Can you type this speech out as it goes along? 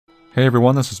Hey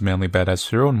everyone, this is Manly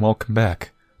Badass Hero, and welcome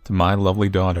back to My Lovely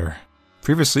Daughter.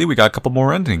 Previously, we got a couple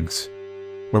more endings,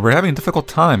 where we're having a difficult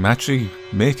time actually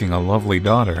making a lovely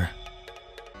daughter.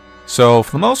 So,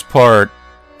 for the most part,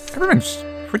 everything's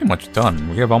pretty much done.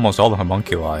 We have almost all the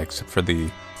homunculi, except for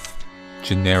the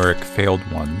generic failed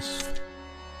ones.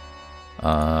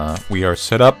 We are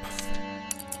set up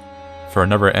for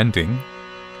another ending,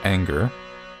 Anger,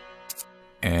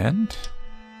 and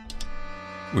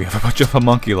we have a bunch of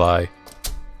homunculi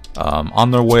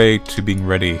on their way to being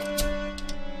ready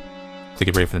to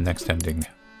get ready for the next ending.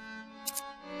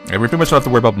 And we pretty much don't have to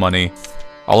worry about money.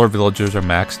 All our villagers are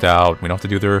maxed out. We don't have to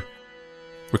do their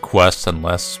requests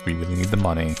unless we really need the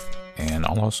money. And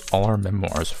almost all our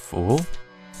memoirs are full.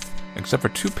 Except for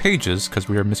 2 pages, because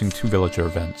we are missing 2 villager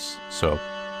events. So,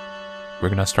 we're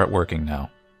gonna start working now.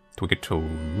 Till we get to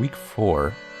week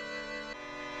 4.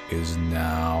 Is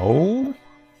now...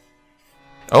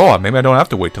 Oh, maybe I don't have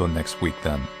to wait till the next week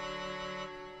then.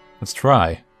 Let's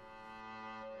try.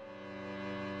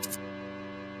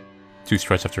 2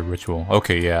 strikes after ritual.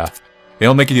 Okay, yeah. They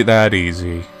don't make it that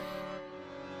easy.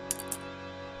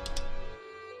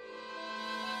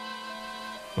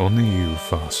 Only you,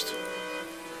 Faust.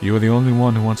 You are the only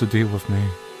one who wants to deal with me.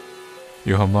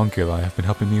 Your homunculi have been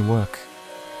helping me work.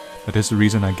 That is the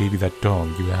reason I gave you that dog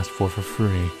you asked for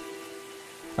free.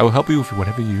 I will help you with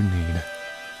whatever you need.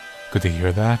 Good to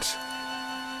hear that.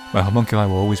 My homunculi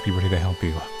will always be ready to help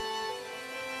you.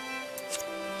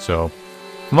 So,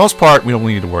 for the most part, we don't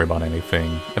really need to worry about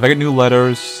anything. If I get new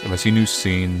letters, if I see new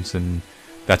scenes, then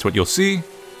that's what you'll see.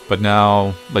 But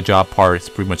now, the job part is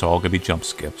pretty much all gonna be jump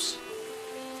skips.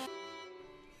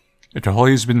 After all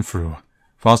he's been through,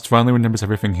 Faust finally remembers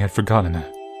everything he had forgotten.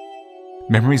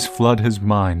 Memories flood his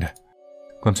mind.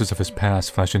 Glimpses of his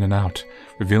past flash in and out,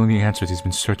 revealing the answers he's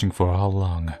been searching for all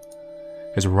along.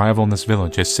 His arrival in this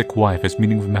village, his sick wife, his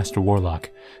meeting with Master Warlock,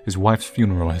 his wife's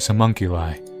funeral, his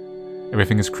homunculi.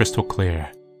 Everything is crystal clear.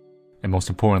 And most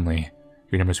importantly,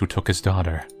 he remembers who took his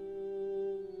daughter.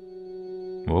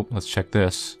 Well, let's check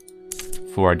this.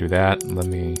 Before I do that, let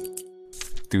me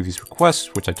do these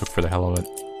requests, which I took for the hell of it.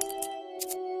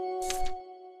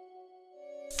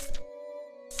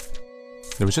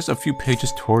 There was just a few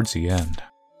pages towards the end.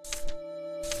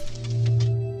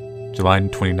 July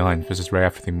 29th, this is right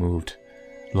after they moved.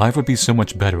 Life would be so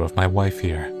much better with my wife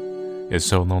here. It's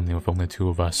so lonely with only 2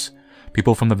 of us.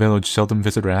 People from the village seldom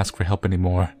visit or ask for help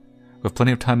anymore. With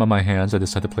plenty of time on my hands, I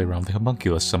decided to play around with the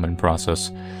homunculus summoning process.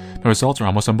 The results are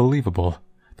almost unbelievable.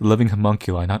 The living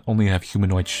homunculi not only have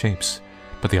humanoid shapes,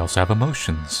 but they also have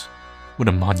emotions. What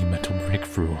a monumental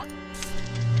breakthrough.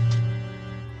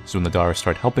 So when the daughters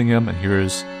start helping him, and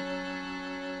here's...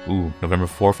 Ooh, November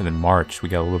 4th and then March. We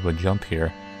got a little bit of a jump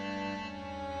here.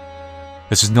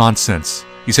 This is nonsense.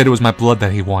 He said it was my blood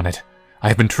that he wanted. I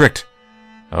have been tricked.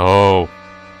 Oh,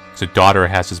 his daughter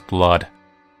has his blood.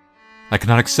 I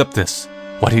cannot accept this.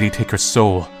 Why did he take her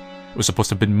soul? It was supposed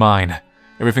to have been mine.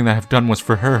 Everything that I have done was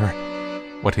for her.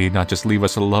 Why did he not just leave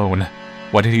us alone?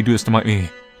 Why did he do this to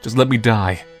me? Just let me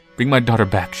die. Bring my daughter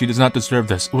back. She does not deserve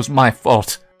this. It was my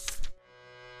fault.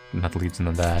 And that leads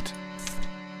into that.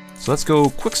 So let's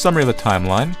go quick summary of the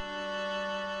timeline.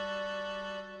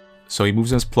 So he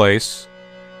moves in his place.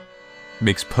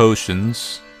 Makes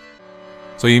potions.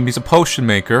 So he's a potion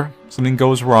maker. Something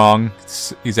goes wrong.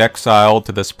 He's exiled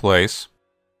to this place.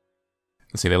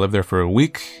 Let's see, they lived there for a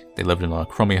week. They lived in a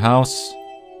crummy house.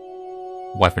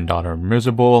 Wife and daughter are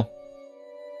miserable.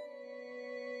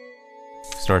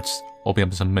 Starts opening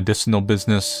up some medicinal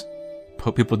business.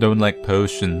 People don't like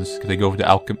potions because they go over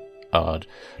to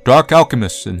dark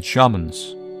alchemists and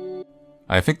shamans.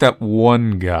 I think that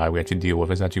one guy we actually deal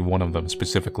with is actually one of them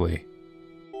specifically.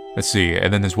 Let's see,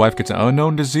 and then his wife gets an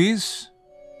unknown disease.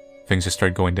 Things just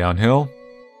start going downhill.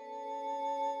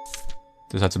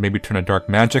 Decides to maybe turn to dark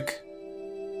magic.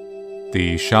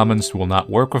 The shamans will not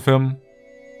work with him.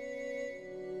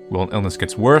 Well, illness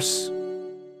gets worse.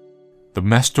 The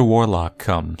Master Warlock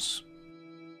comes.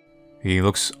 He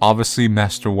looks obviously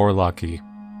Master Warlocky.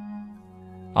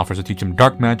 Offers to teach him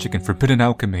dark magic and forbidden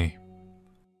alchemy.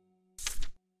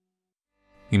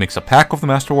 He makes a pact with the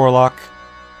Master Warlock.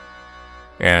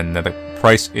 And the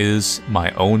price is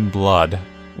my own blood,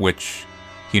 which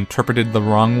he interpreted the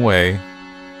wrong way.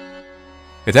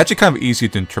 It's actually kind of easy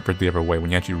to interpret the other way when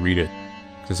you actually read it.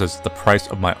 Because it says the price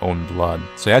of my own blood.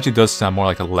 So it actually does sound more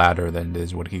like a ladder than it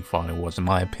is what he thought it was, in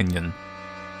my opinion.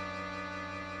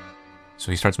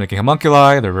 So he starts making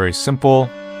homunculi. They're very simple.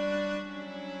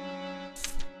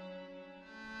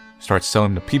 Starts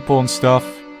selling to people and stuff.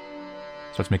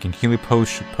 Starts making healing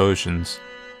potions.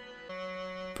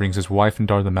 Brings his wife and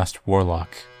daughter to the Master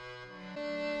Warlock.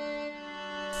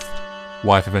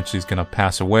 Wife eventually is gonna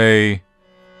pass away.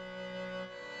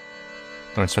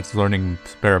 Lauren starts learning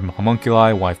spare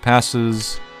homunculi. Wife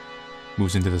passes.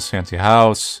 Moves into this fancy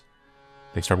house.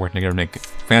 They start working together to make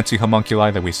fancy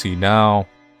homunculi that we see now.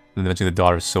 And eventually the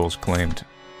daughter's soul is claimed.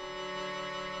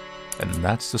 And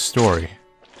that's the story.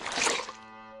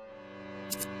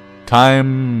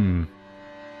 Time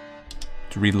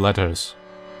to read letters.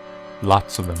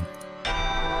 Lots of them.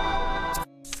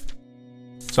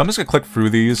 So I'm just gonna click through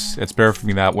these. It's better for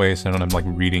me that way so I don't have like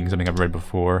reading something I've read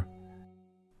before.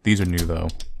 These are new though.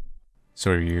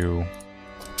 So are you.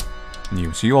 And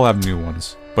you. So you all have new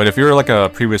ones. But if you're like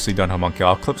a previously done homunculi,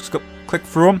 I'll click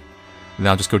through them. And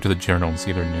then I'll just go to the journal and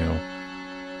see if they're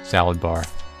new. Salad bar.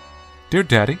 Dear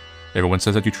Daddy, everyone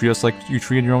says that you treat us like you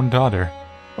treated your own daughter.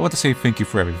 I want to say thank you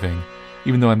for everything.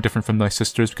 Even though I'm different from my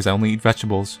sisters because I only eat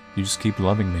vegetables, you just keep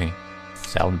loving me.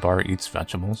 Salad bar eats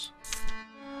vegetables.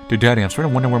 Dear Daddy, I'm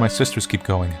starting to wonder where my sisters keep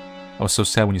going. I was so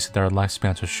sad when you said that our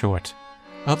lifespans are short.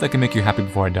 I hope that can make you happy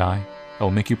before I die. I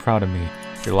will make you proud of me.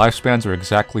 Your lifespans are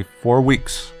exactly 4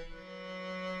 weeks.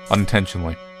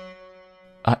 Unintentionally.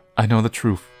 I know the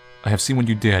truth. I have seen what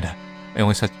you did. I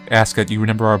only ask that you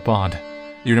remember our bond.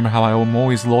 You remember how I am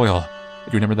always loyal.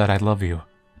 You remember that I love you.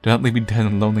 Do not leave me dead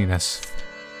in loneliness.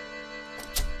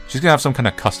 She's gonna have some kind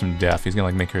of custom death. He's gonna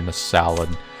like make her into salad.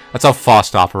 That's how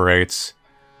Faust operates.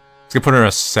 He's gonna put her in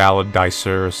a salad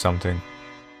dicer or something.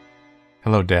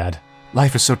 Hello, Dad.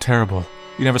 Life is so terrible.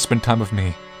 You never spend time with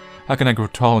me. How can I grow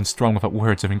tall and strong without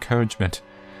words of encouragement?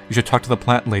 You should talk to the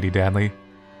plant lady, Dadley.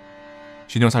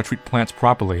 She knows how to treat plants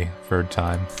properly. 3rd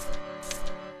time.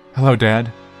 Hello,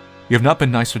 Dad. You have not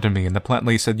been nicer to me, and the plant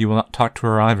lady said you will not talk to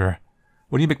her either.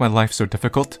 Why do you make my life so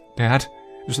difficult, Dad?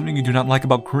 There's something you do not like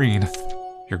about green.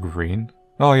 You're green?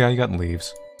 Oh yeah, you got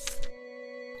leaves.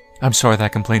 I'm sorry that I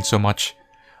complained so much.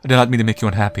 I did not mean to make you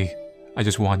unhappy. I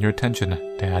just want your attention,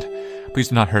 Dad. Please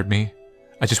do not hurt me.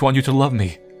 I just want you to love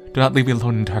me. Do not leave me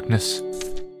alone in darkness.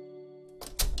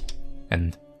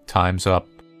 And time's up.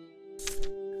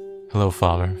 Hello,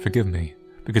 Father. Forgive me.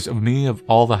 Because of me, of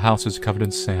all the houses covered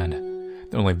in sand.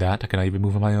 Not only that, I cannot even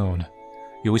move on my own.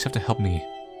 You always have to help me.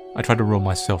 I tried to roll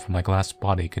myself, and my glass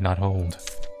body could not hold.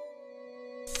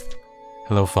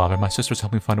 Hello, Father. My sisters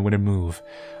helped me find a way to move.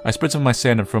 I spread some of my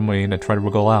sand from me and I tried to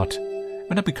wriggle out. It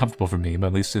might not be comfortable for me, but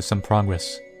at least there's some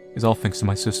progress. It's all thanks to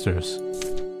my sisters.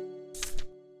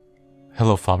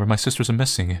 Hello, Father. My sisters are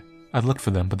missing. I looked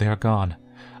for them, but they are gone.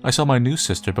 I saw my new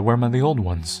sister, but where are the old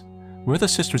ones? Where are the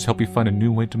sisters help you find a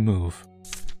new way to move?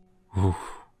 Ooh.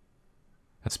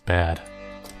 That's bad.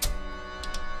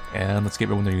 And let's get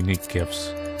rid of their unique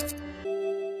gifts.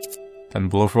 Time to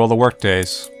blow for all the work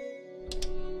days.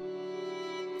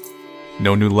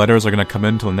 No new letters are gonna come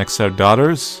in till the next set of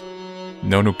daughters.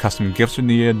 No new custom gifts are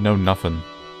needed, no nothing.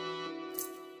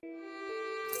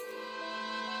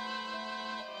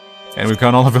 And we've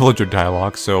got all the villager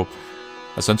dialogue, so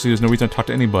essentially there's no reason to talk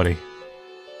to anybody.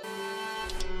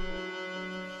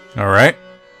 Alright.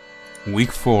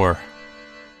 Week 4.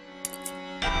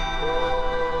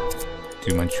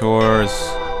 Do my chores.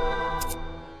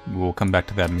 We'll come back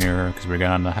to that mirror, because we're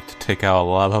gonna have to take out a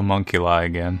lot of homunculi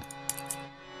again.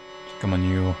 Come on,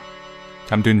 you.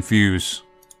 Time to infuse.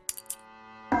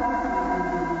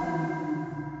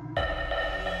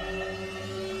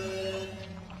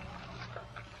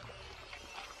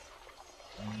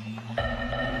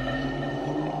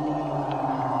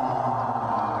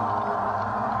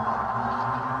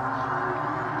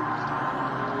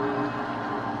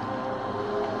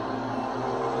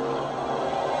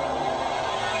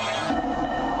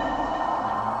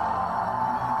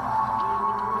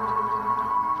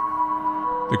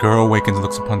 The girl awakens and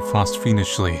looks upon Frost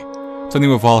fiendishly. Suddenly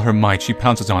with all her might, she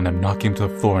pounces on him, knocking him to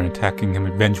the floor and attacking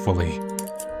him vengefully.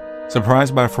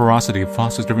 Surprised by her ferocity,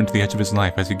 Frost is driven to the edge of his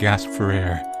life as he gasps for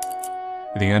air.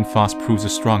 In the end, Frost proves the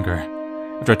stronger.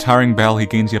 After a tiring battle, he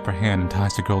gains the upper hand and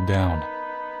ties the girl down.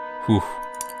 Whew.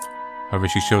 However,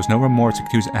 she shows no remorse to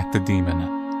accuse Act the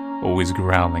Demon, always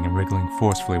growling and wriggling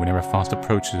forcefully whenever Frost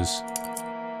approaches.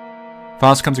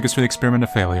 Frost comes to consider the experiment a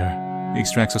failure. He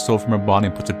extracts the soul from her body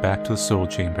and puts it back to the soul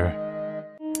chamber.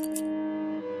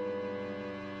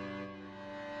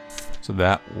 So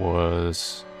that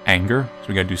was anger. So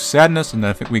we gotta do sadness, and then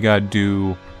I think we gotta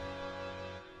do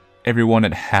everyone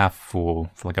at half full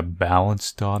for like a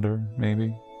balanced daughter,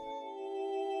 maybe.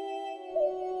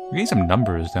 We need some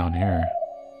numbers down here.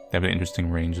 They have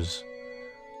interesting ranges.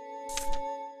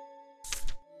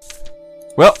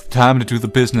 Well, time to do the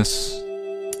business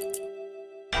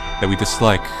that we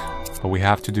dislike. But we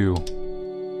have to do.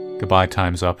 Goodbye,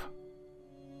 time's up.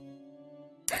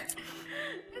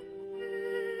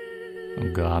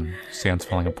 Oh god, sand's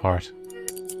falling apart.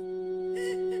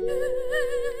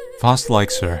 Faust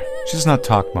likes her. She does not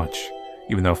talk much,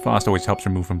 even though Faust always helps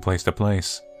her move from place to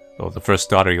place. Though the first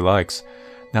daughter he likes.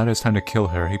 Now that it's time to kill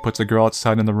her, he puts the girl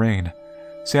outside in the rain.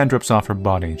 Sand drips off her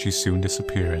body and she soon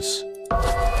disappears.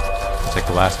 Looks like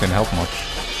the last didn't help much.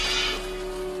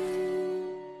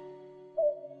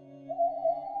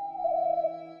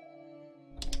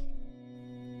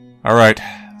 Alright,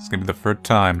 it's gonna be the third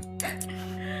time.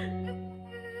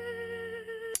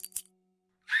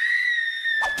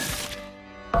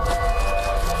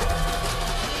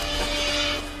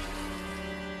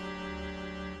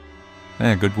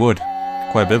 Yeah, good wood.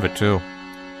 Quite a bit of it, too.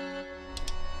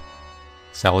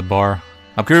 Salad bar.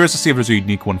 I'm curious to see if there's a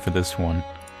unique one for this one.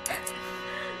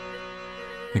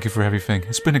 Thank you for everything.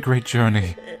 It's been a great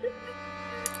journey.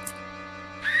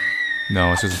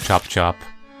 No, it's just a chop-chop.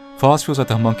 Faust feels that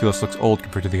the homunculus looks old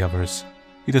compared to the others.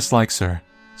 He dislikes her,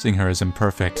 seeing her as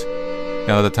imperfect.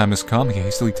 Now that the time has come, he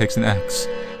hastily takes an axe,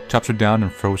 chops her down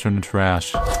and throws her in the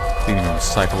trash, leaving a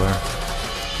recycler.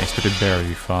 I expected bury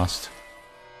you, Faust.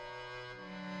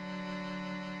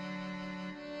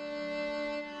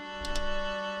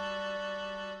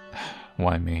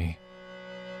 Why me?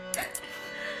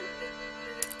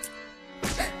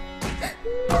 It's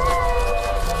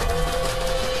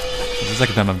the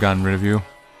second time I've gotten rid of you.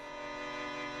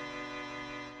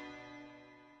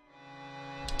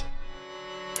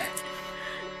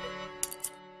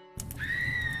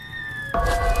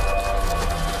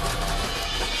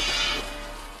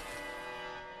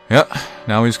 Yep,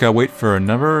 now we just gotta wait for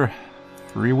another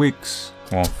 3 weeks.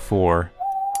 Well, 4.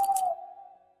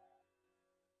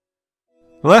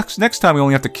 Next time we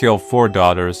only have to kill 4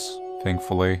 daughters,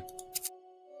 thankfully.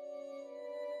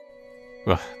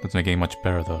 Ugh, doesn't make it much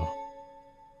better though.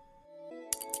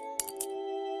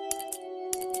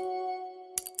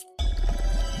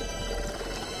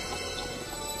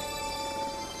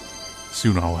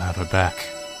 Soon I'll have her back.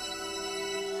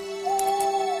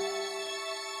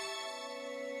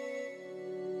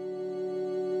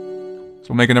 So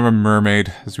we'll make another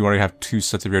mermaid, as we already have 2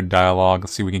 sets of your dialogue.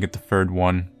 Let's see if we can get the 3rd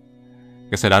one.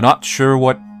 Like I said, I'm not sure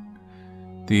what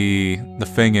the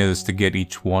thing is to get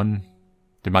each one.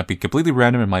 It might be completely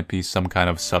random, it might be some kind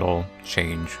of subtle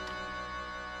change.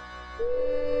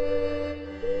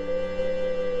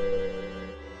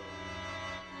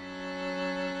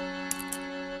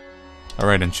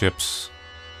 Alright, and chips.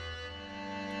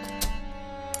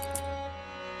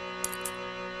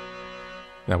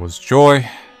 That was joy.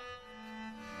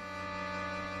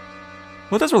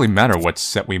 Well, it doesn't really matter what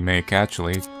set we make,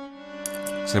 actually.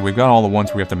 So we've got all the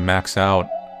ones we have to max out,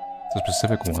 the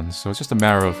specific ones, so it's just a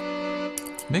matter of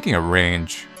making a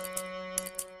range.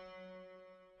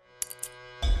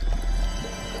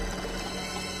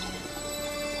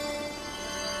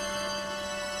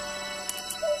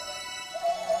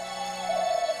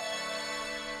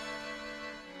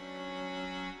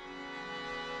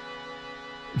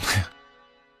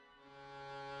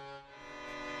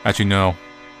 Actually, no.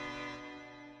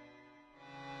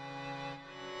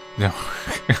 No.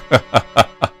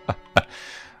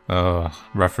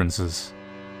 References.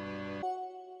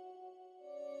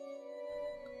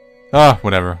 Ah,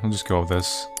 whatever. I'll just go with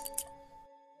this.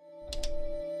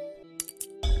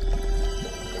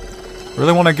 I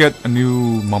really want to get a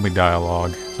new mummy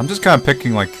dialogue. So I'm just kind of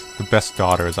picking, like, the best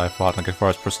daughters, I thought, like, as far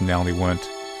as personality went.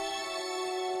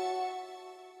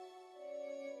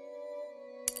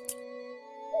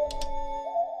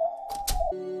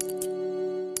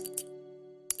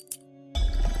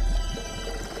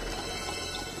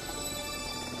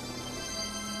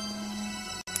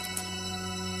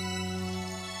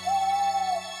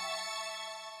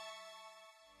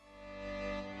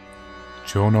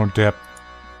 Jono Depp.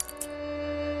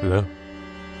 Hello?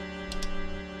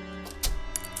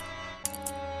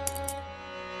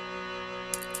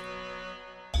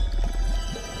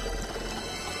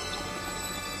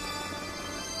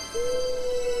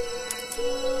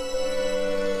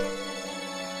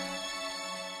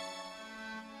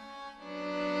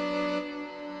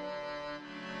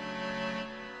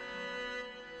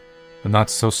 The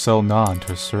not-so-subtle nod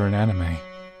to a certain anime.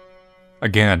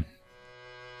 Again.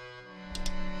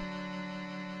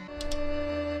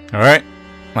 Alright,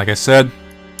 like I said,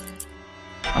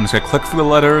 I'm just gonna click through the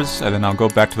letters, and then I'll go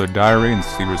back to the diary and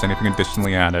see if there's anything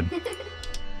additionally added.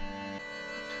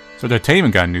 So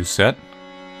Entertainment got a new set.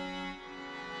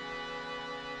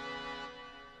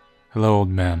 Hello, old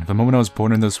man. The moment I was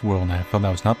born in this world, I felt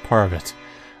I was not part of it.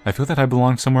 I feel that I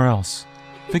belong somewhere else.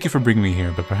 Thank you for bringing me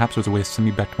here, but perhaps there's a way to send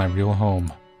me back to my real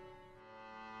home.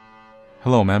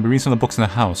 Hello, man. I've been reading some of the books in the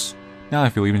house. Now I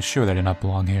feel even sure that I do not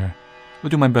belong here. I'll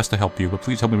do my best to help you, but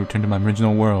please help me return to my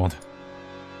original world.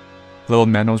 Hello, old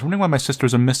man. I was wondering why my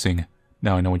sisters are missing.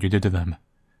 Now I know what you did to them.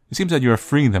 It seems that you are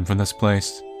freeing them from this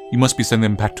place. You must be sending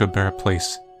them back to a better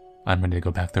place. I'm ready to go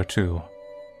back there too.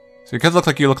 So you guys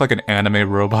you look like an anime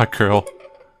robot girl.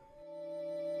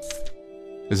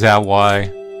 Is that why?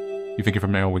 You think you're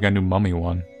from... Oh, we got a new mummy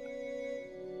one.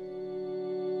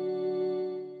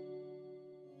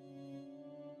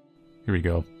 Here we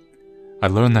go. I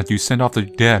learned that you send off the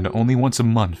dead only once a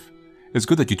month. It's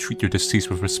good that you treat your deceased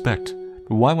with respect.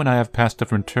 But why, when I have passed to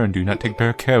return, do you not take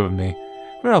better care of me?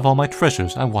 Where are all my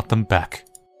treasures? I want them back.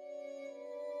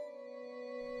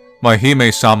 My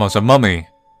Hime-sama's a mummy.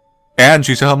 And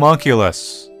she's a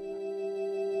homunculus.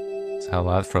 That's how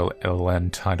that for a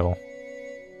LN title.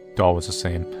 Doll was the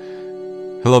same.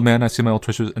 Hello, man. I see my old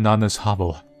treasures in this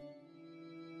hovel.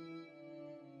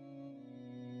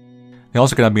 They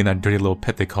also cannot be in that dirty little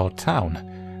pit they call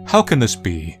town. How can this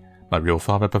be? My real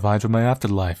father provides for my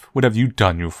afterlife. What have you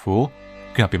done, you fool?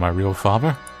 You cannot be my real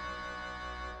father.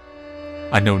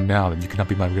 I know now that you cannot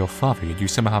be my real father, yet you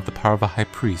somehow have the power of a high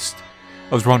priest.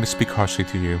 I was wrong to speak harshly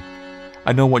to you.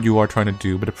 I know what you are trying to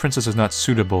do, but a princess is not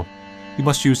suitable. You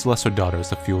must use lesser daughters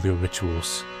to fuel your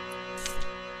rituals.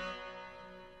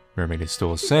 Mermaid is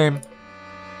still the same.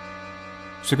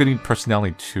 So gonna need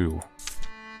personality too.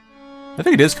 I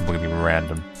think it is completely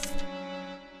random.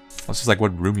 It's just like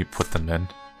what room you put them in.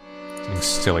 Something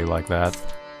silly like that.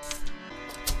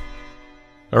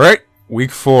 Alright,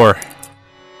 week 4.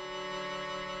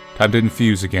 Time to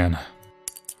infuse again.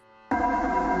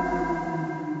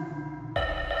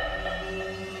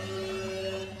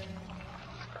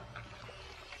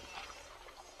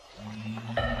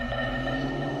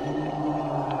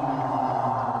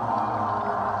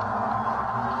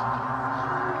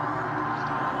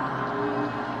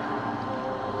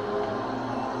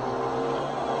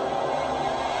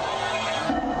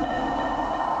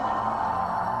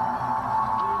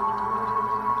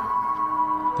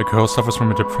 The girl suffers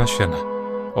from a depression,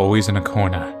 always in a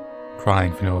corner,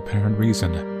 crying for no apparent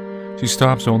reason. She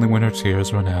stops only when her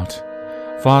tears run out.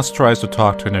 Voss tries to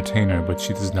talk to entertain her, but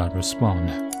she does not respond.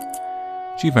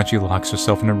 She eventually locks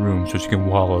herself in a room so she can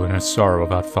wallow in her sorrow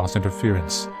without Voss'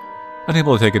 interference.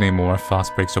 Unable to take it anymore, Voss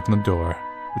breaks open the door,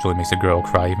 which only makes the girl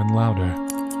cry even louder.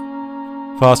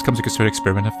 Voss comes to consider the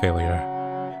experiment a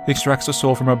failure. He extracts the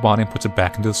soul from her body and puts it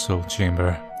back into the soul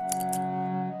chamber.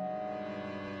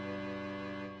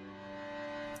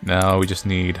 Now we just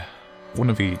need one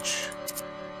of each.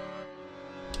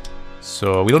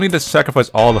 So we don't need to sacrifice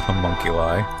all the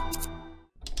homunculi.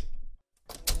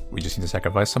 We just need to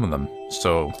sacrifice some of them.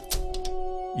 So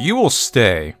you will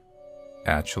stay,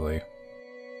 actually.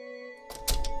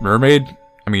 Mermaid,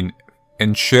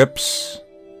 in ships,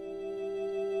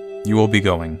 you will be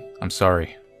going. I'm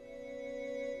sorry.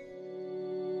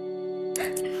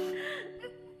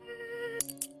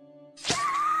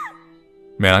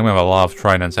 Man, I'm gonna have a lot of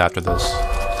tridents after this.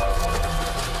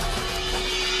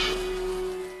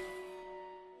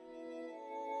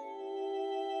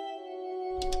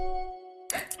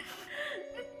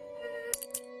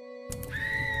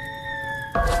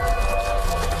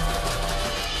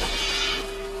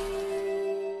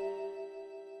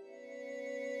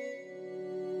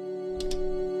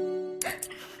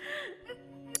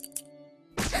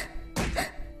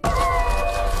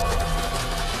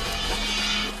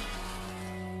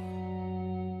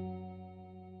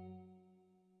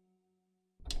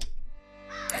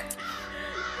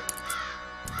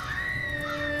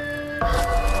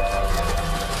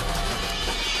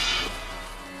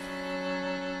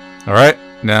 Alright,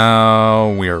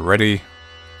 now we are ready.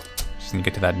 Just need to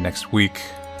get to that next week.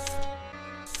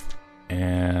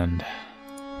 And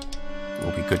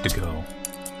we'll be good to go.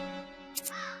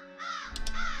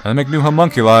 I'll make new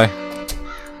homunculi.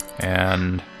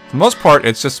 And for the most part,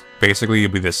 it's just basically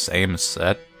it'll be the same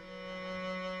set.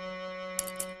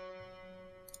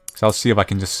 So I'll see if I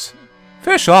can just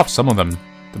finish off some of them,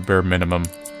 the bare minimum.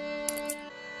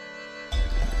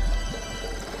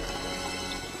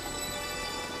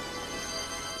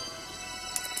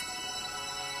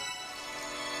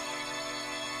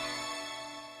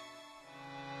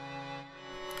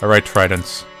 Alright,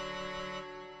 tridents.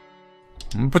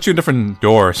 I'm gonna put you in different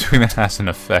doors, so that has an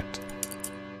effect.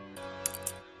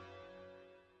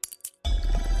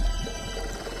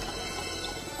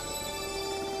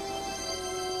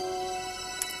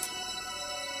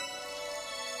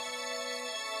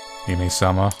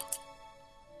 Hime-sama.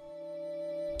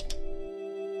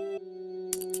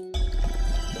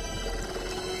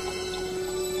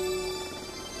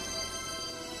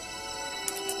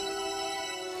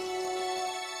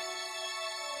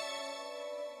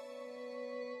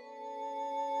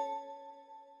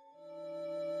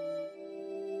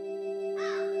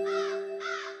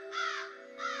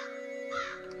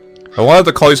 I wanted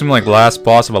to call you something like Last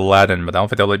Boss of Aladdin, but I don't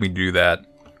think they'll let me do that.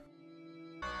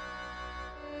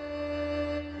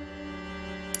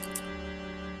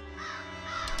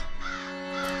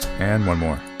 And one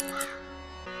more.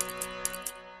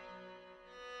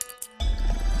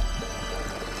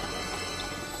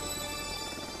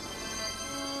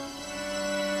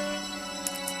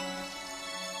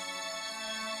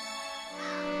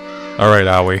 Alright,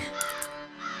 Aoi.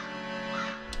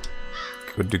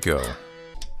 Good to go.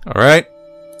 Alright.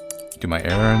 Do my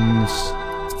errands.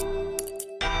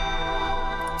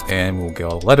 And we'll get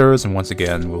all the letters, and once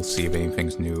again, we'll see if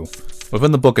anything's new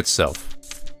within the book itself.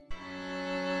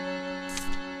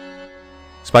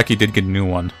 Spiky did get a new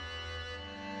one.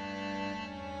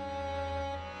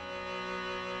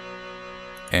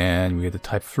 And we have the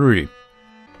type 3.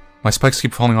 My spikes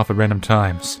keep falling off at random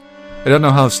times. I don't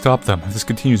know how to stop them. If this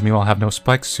continues, maybe I'll have no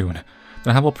spikes soon.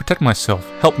 Then how will I protect myself?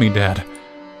 Help me, Dad.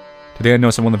 Today I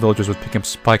noticed that one of the villagers was picking up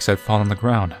spikes that had fallen on the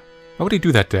ground. Why would he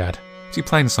do that, Dad? Is he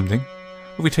planning something?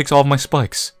 What if he takes all of my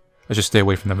spikes? I should stay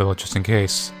away from the village just in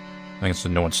case. I guess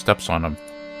no one steps on him.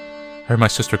 I heard my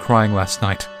sister crying last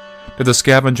night. Did the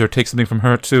scavenger take something from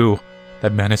her too?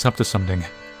 That man is up to something.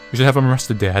 We should have him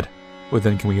arrested, Dad. Well,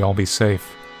 then can we all be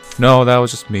safe? No, that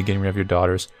was just me getting rid of your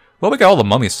daughters. Well, we got all the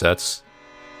mummy sets.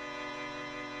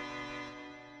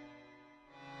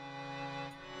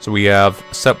 So we have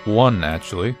set 1,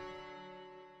 actually.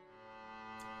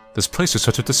 This place is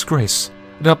such a disgrace.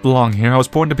 I do not belong here. I was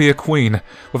born to be a queen,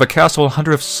 with a castle and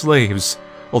 100 slaves.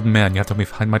 Old man, you have to help me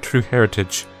find my true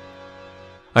heritage.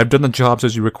 I have done the jobs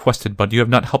as you requested, but you have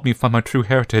not helped me find my true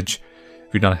heritage.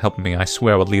 If you do not help me, I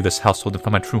swear I will leave this household and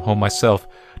find my true home myself.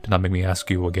 Do not make me ask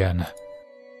you again.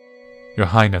 Your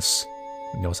Highness.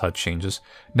 Knows how it changes.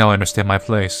 Now I understand my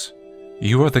place.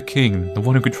 You are the king, the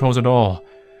one who controls it all.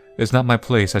 It is not my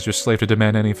place as your slave to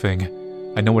demand anything.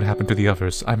 I know what happened to the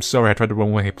others. I'm sorry I tried to run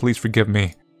away. Please forgive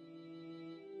me.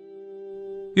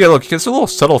 Yeah, look, it's a little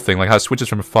subtle thing, like how it switches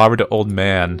from father to old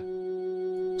man.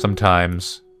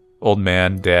 Sometimes. Old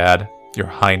man, Dad, Your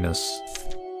Highness.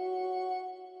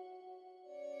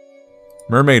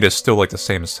 Mermaid is still like the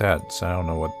same set, so I don't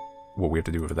know what we have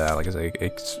to do with that. Like I say,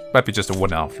 it might be just a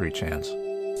 1 out of 3 chance.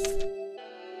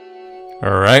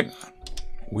 Alright.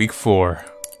 Week 4.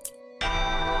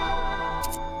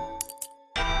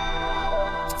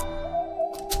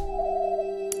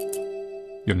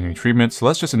 You don't need any treatment, so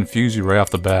let's just infuse you right off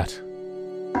the bat.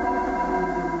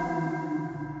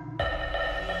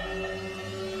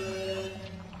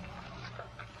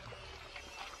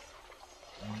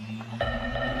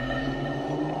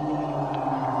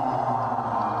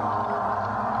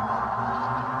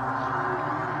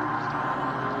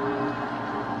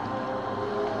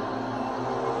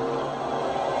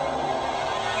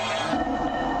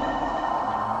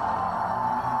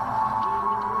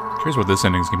 Here's what this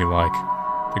ending's gonna be like.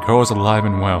 The girl is alive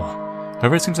and well.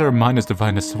 However, it seems that her mind is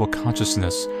divided into civil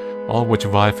consciousness, all of which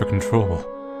vie for control.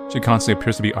 She constantly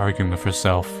appears to be arguing with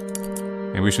herself.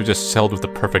 Maybe we should just settle with the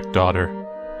perfect daughter.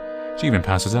 She even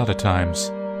passes out at times,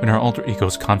 when her alter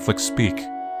ego's conflicts peak,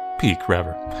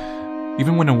 rather.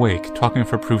 Even when awake, talking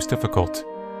with her proves difficult.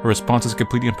 Her response is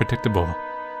completely unpredictable.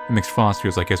 It makes Foz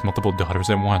feels like he has multiple daughters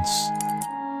at once.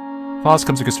 Foz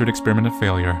comes to consider the experiment a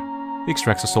failure. He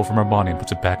extracts the soul from her body and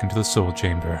puts it back into the soul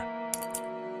chamber.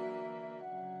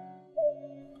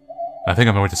 I think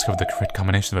I've already discovered the correct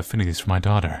combination of affinities for my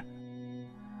daughter.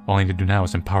 All I need to do now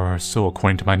is empower her soul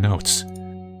according to my notes.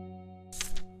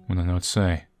 What do the notes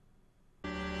say?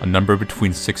 A number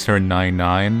between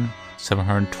 699,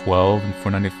 712, and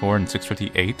 494, and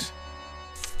 658?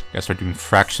 Gotta start doing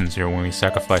fractions here when we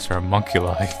sacrifice our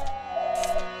homunculi.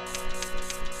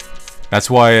 That's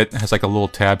why it has like a little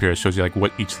tab here that shows you like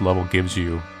what each level gives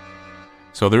you.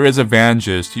 So there is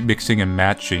advantages to mixing and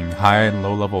matching high and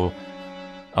low level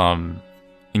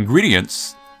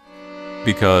ingredients,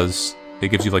 because it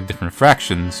gives you like different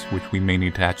fractions, which we may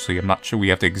need to actually, I'm not sure we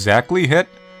have to exactly hit,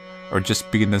 or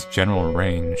just be in this general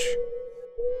range.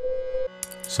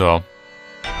 So,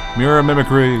 mirror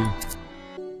mimicry.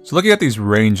 So looking at these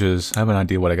ranges, I have an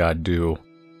idea what I gotta do.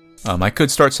 I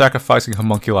could start sacrificing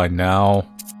homunculi now,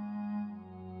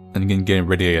 and again getting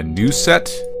ready a new set,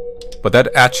 but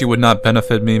that actually would not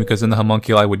benefit me because then the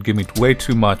homunculi would give me way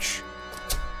too much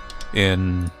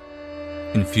in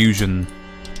infusion.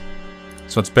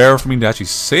 So it's better for me to actually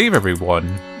save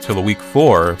everyone till the week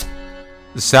 4,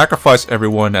 sacrifice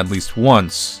everyone at least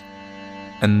once,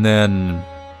 and then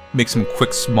make some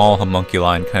quick small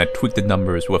homunculi and kind of tweak the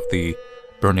numbers with the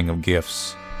burning of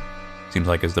gifts. Seems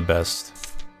like is the best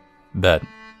bet,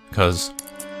 because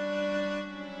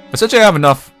essentially I have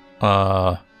enough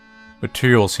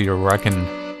materials here where I can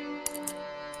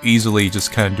easily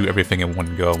just kind of do everything in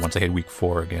one go once I hit week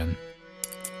 4 again.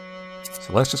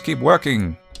 So let's just keep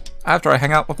working after I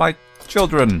hang out with my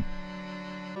children.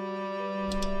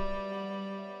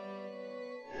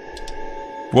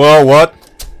 Whoa, what?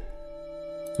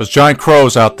 There's giant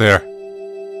crows out there.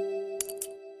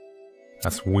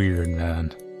 That's weird,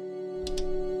 man.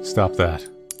 Stop that.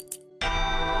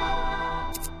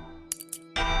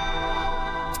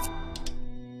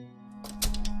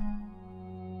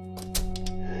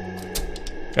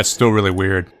 That's still really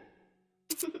weird.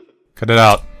 Cut it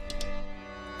out.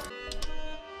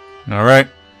 Alright,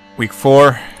 week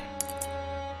 4.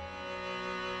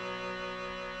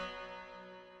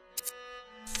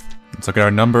 Let's look at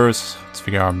our numbers, let's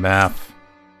figure out our math,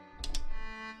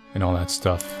 and all that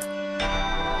stuff.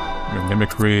 Your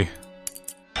mimicry.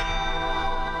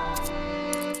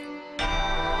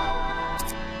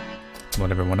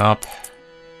 Load everyone up.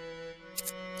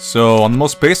 So, on the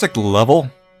most basic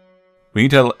level, we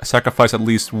need to sacrifice at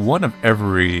least one of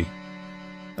every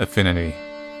affinity.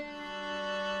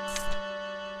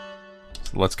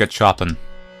 So let's get chopping.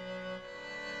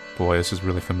 Boy, this is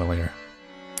really familiar.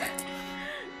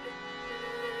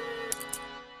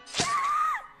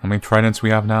 How many tridents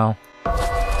we have now?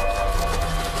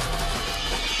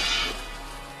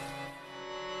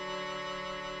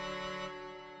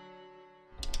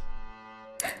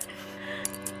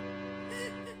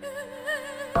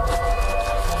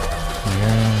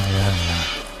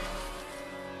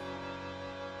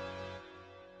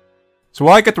 So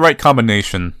while I get the right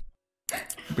combination,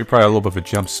 there'll be probably a little bit of a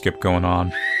jump skip going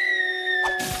on.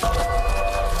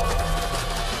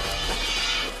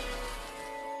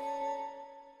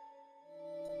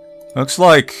 Looks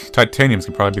like titanium's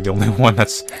gonna probably be the only one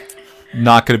that's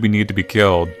not gonna be needed to be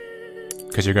killed,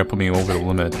 because you're gonna put me over the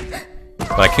limit.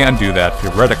 But I can do that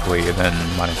theoretically, and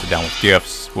then minus it down with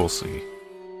gifts. We'll see.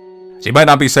 She might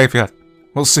not be safe yet.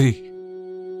 We'll see.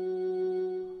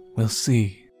 We'll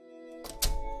see.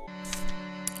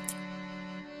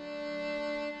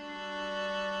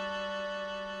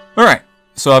 Alright,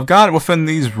 so I've got it within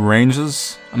these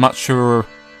ranges. I'm not sure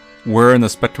where in the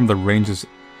spectrum of the ranges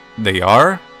they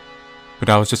are, but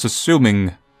I was just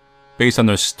assuming, based on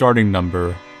their starting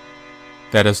number,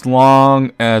 that as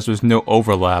long as there's no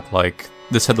overlap, like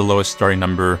this had the lowest starting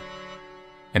number,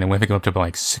 and it went up to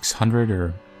like 600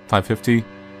 or 550,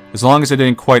 as long as it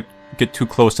didn't quite get too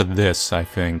close to this, I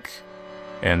think,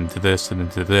 and to this, and then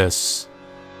to this,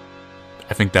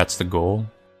 I think that's the goal.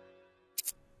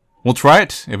 We'll try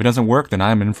it. If it doesn't work, then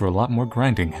I'm in for a lot more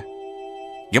grinding.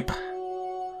 Yep.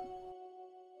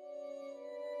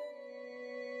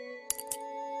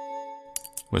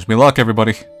 Wish me luck,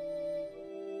 everybody.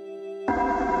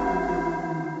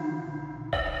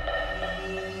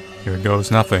 Here goes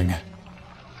nothing.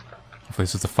 Hopefully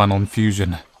this is the final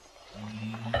infusion.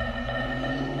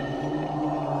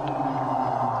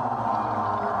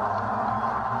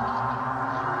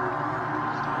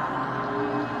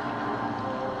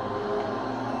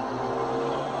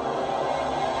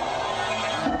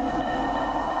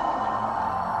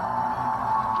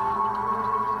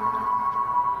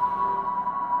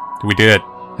 We did it.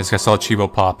 As I saw Chivo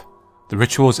pop. The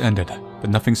ritual is ended, but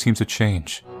nothing seems to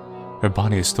change. Her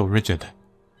body is still rigid.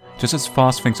 Just as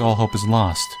Foss thinks all hope is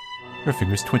lost, her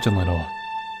fingers twitch a little.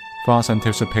 Foss'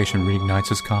 anticipation reignites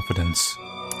his confidence.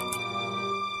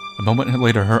 A moment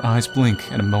later, her eyes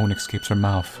blink and a moan escapes her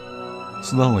mouth.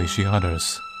 Slowly, she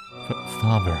utters,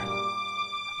 "Father."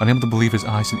 Unable to believe his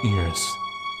eyes and ears,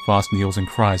 Foss kneels and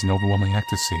cries in overwhelming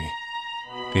ecstasy.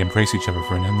 They embrace each other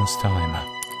for an endless time.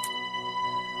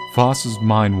 Foss's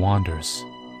mind wanders.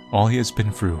 All he has been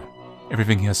through,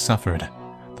 everything he has suffered,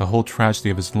 the whole tragedy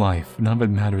of his life, none of it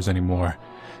matters anymore.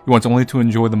 He wants only to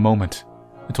enjoy the moment,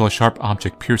 until a sharp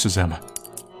object pierces him.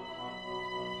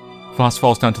 Foss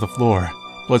falls down to the floor,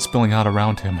 blood spilling out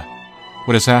around him.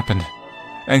 What has happened?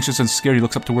 Anxious and scared, he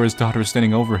looks up to where his daughter is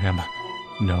standing over him.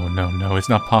 No, no, no, it's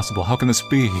not possible. How can this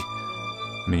be?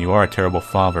 I mean, you are a terrible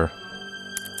father.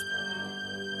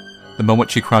 The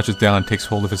moment she crouches down and takes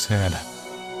hold of his hand,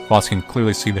 Foss can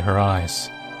clearly see her eyes.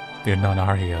 They are not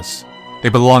Arya's. They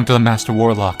belong to the Master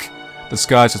Warlock.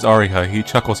 Disguised as Arya, he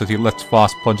chuckles as he lets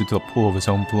Foss plunge into the pool of his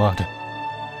own blood.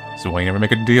 So why you never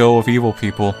make a deal with evil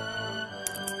people?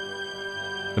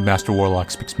 The Master Warlock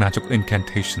speaks magical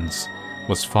incantations.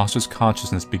 As Foster's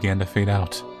consciousness began to fade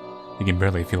out, he can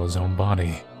barely feel his own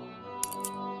body.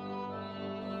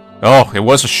 Oh, it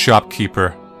was a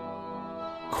shopkeeper.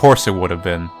 Of course it would have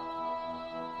been.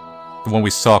 The one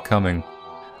we saw coming.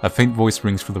 A faint voice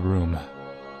rings through the room.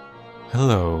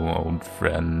 Hello, old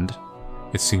friend.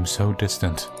 It seems so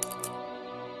distant.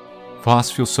 Foss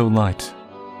feels so light,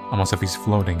 almost as if he's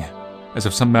floating. as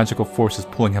if some magical force is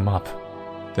pulling him up.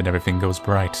 Then everything goes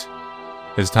bright.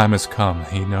 His time has come,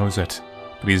 he knows it,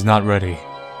 but he's not ready.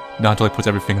 Not until he puts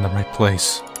everything in the right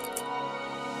place.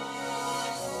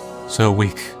 So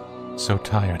weak, so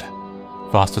tired.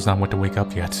 Voss does not want to wake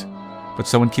up yet, but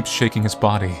someone keeps shaking his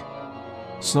body.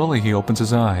 Slowly he opens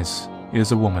his eyes. It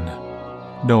is a woman.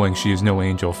 Knowing she is no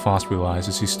angel, Voss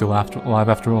realizes he's still alive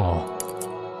after all.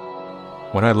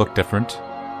 Would I look different?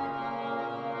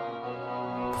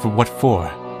 For what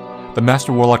for? The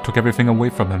Master Warlock took everything away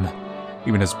from him.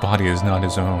 Even his body is not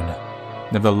his own.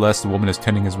 Nevertheless, the woman is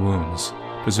tending his wounds,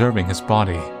 preserving his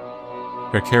body.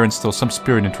 Her care instills some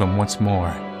spirit into him once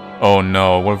more. Oh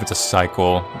no, what if it's a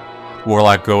cycle?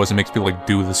 Warlock goes and makes people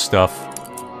do this stuff.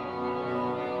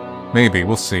 Maybe,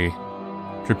 we'll see.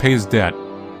 To repay his debt,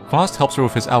 Faust helps her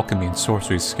with his alchemy and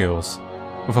sorcery skills.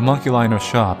 With a monkey lie in her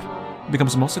shop, it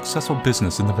becomes the most successful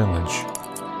business in the village.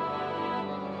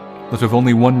 Left with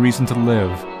only one reason to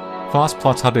live, Faust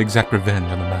plots how to exact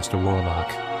revenge on the Master Warlock.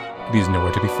 But he's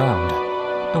nowhere to be found.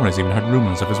 No one has even heard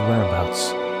rumors of his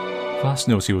whereabouts. Faust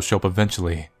knows he will show up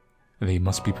eventually, and he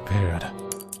must be prepared.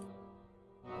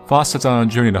 Faust sets out on a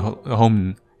journey to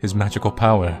hone his magical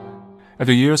power.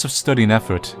 After years of study and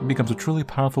effort, he becomes a truly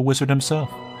powerful wizard himself.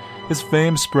 His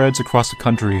fame spreads across the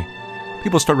country.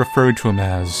 People start referring to him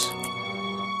as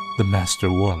the Master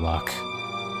Warlock.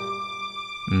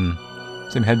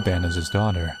 Same headband as his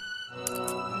daughter.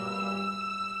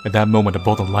 At that moment, a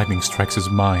bolt of lightning strikes his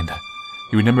mind.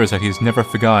 He remembers that he has never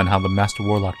forgotten how the Master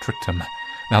Warlock tricked him,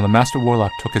 and how the Master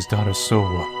Warlock took his daughter's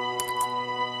soul.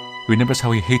 He remembers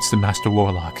how he hates the Master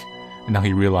Warlock, and now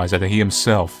he realizes that he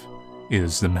himself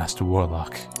is the Master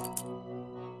Warlock.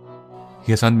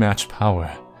 He has unmatched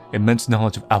power, immense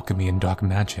knowledge of alchemy and dark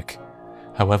magic.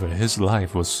 However, his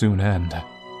life will soon end.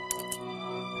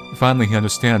 Finally, he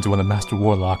understands why the Master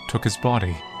Warlock took his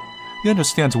body. He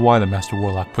understands why the Master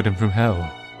Warlock put him through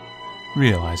hell.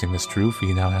 Realizing this truth,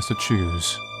 he now has to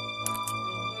choose.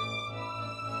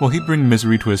 Will he bring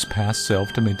misery to his past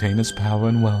self to maintain his power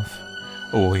and wealth?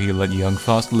 Or will he let young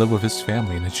Faust live with his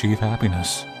family and achieve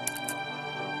happiness?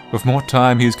 With more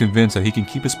time, he is convinced that he can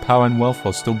keep his power and wealth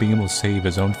while still being able to save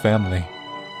his own family.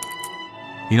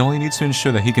 He only needs to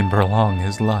ensure that he can prolong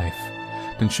his life,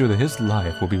 to ensure that his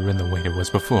life will be written the way it was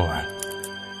before.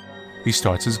 He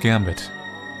starts his gambit.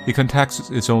 He contacts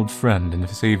his old friend and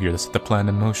savior to set the plan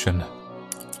in motion.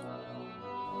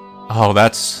 Oh,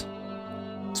 that's...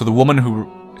 So the woman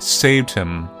who saved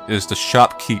him is the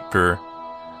shopkeeper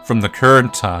from the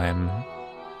current time.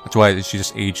 That's why she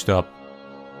just aged up.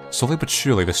 Slowly but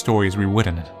surely, the story is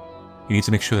rewritten. He needs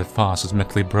to make sure that Faust is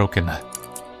mentally broken.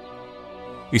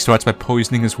 He starts by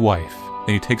poisoning his wife,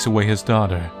 then he takes away his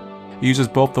daughter. He uses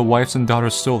both the wife's and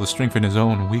daughter's soul to strengthen his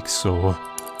own weak soul.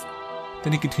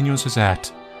 Then he continues his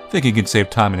act, thinking he can save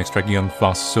time and extract young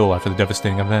Faust's soul after the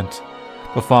devastating event.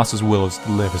 But Faust's will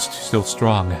to live is still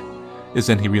strong. It's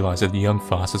then he realizes that young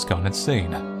Faust has gone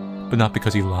insane, but not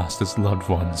because he lost his loved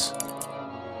ones.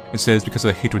 Instead, it's because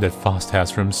of the hatred that Faust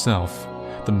has for himself,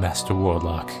 the Master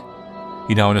Warlock.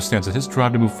 He now understands that his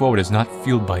drive to move forward is not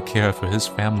fueled by care for his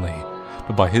family,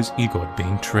 but by his ego at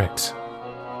being tricked.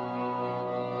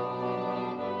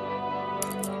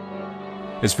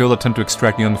 His failed attempt to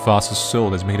extract young Faust's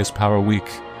soul has made his power weak.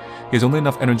 He has only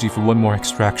enough energy for one more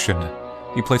extraction.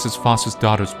 He places Faust's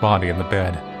daughter's body in the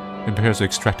bed, and prepares to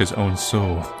extract his own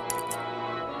soul.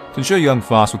 To ensure young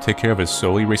Faust will take care of his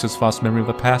soul, he erases Faust's memory of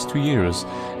the past 2 years,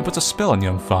 and puts a spell on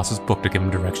young Faust's book to give him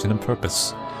direction and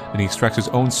purpose. Then he extracts his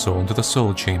own soul into the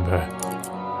soul chamber.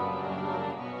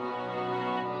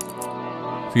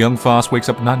 The young Faust wakes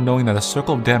up not knowing that a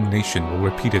circle of damnation will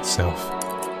repeat itself.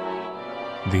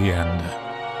 The end.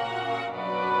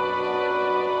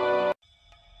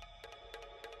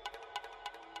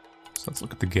 So let's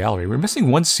look at the gallery. We're missing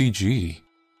one CG.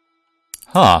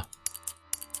 Huh.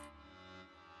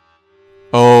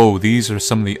 Oh, these are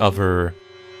some of the other...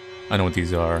 I know what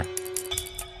these are.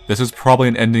 This is probably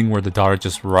an ending where the daughter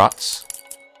just rots.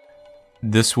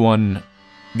 This one...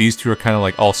 These two are kind of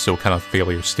like also kind of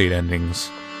failure state endings.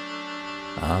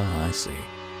 Ah, I see.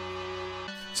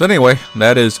 So anyway,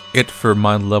 that is it for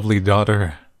My Lovely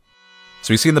Daughter.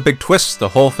 So you see in the big twist, the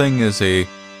whole thing is a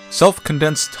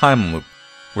self-condensed time loop.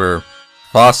 Where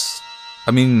Faust...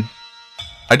 I mean...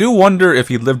 I do wonder if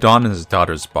he lived on in his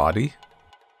daughter's body.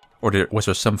 Or was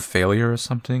there some failure or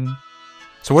something?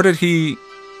 So where did he...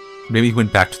 Maybe he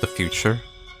went back to the future?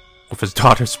 With his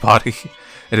daughter's body?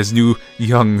 And his new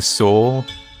young soul?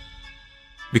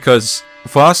 Because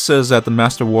Faust says that the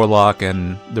Master Warlock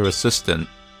and their assistant,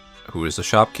 who is the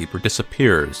shopkeeper,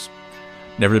 disappears.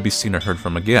 Never to be seen or heard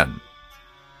from again.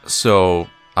 So...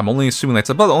 I'm only assuming that's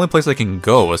about the only place I can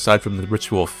go, aside from the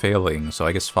ritual failing, so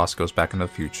I guess Foss goes back into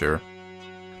the future.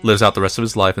 Lives out the rest of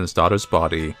his life in his daughter's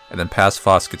body, and then past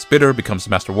Foss gets bitter, becomes the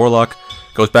Master Warlock,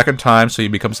 goes back in time, so he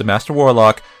becomes the Master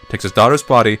Warlock, takes his daughter's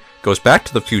body, goes back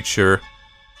to the future,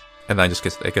 and then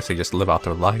I guess they just live out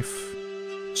their life.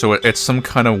 So it's some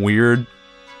kind of weird,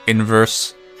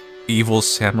 inverse, evil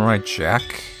Samurai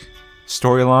Jack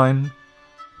storyline.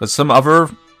 There's some other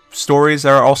stories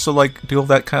that are also like deal with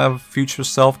that kind of future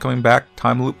self coming back,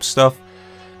 time loop stuff.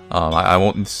 I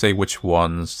won't say which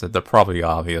ones, they're probably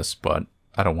obvious, but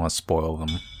I don't want to spoil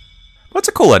them. But it's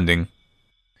a cool ending.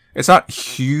 It's not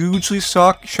hugely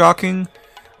shocking.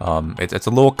 It's a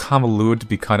little convoluted to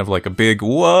be kind of like a big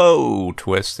whoa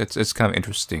twist. It's kind of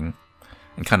interesting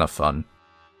and kind of fun.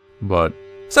 But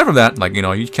aside from that, like, you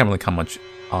know, you can't really comment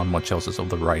on much else of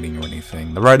the writing or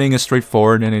anything. The writing is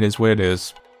straightforward and it is what it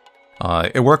is.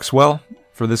 It works well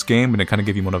for this game, and it kind of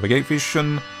gives you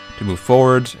motivation to move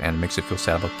forward and makes it feel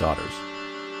sad about daughters.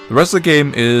 The rest of the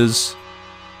game is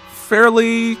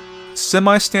fairly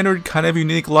semi-standard, kind of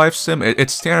unique life sim.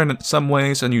 It's standard in some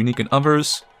ways and unique in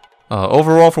others.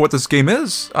 Overall, for what this game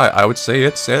is, I would say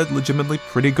it's a legitimately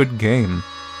pretty good game.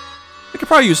 I could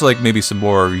probably use like maybe some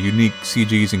more unique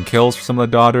CGs and kills for some of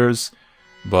the daughters,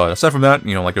 but aside from that,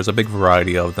 you know, like there's a big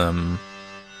variety of them.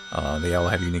 They all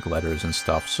have unique letters and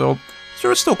stuff, so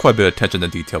there is still quite a bit of attention to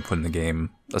detail put in the game,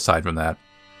 aside from that.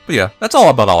 But yeah, that's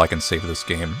about all I can say for this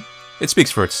game. It speaks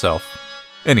for itself.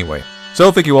 Anyway, so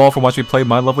thank you all for watching me play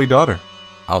My Lovely Daughter.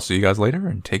 I'll see you guys later,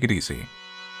 and take it easy.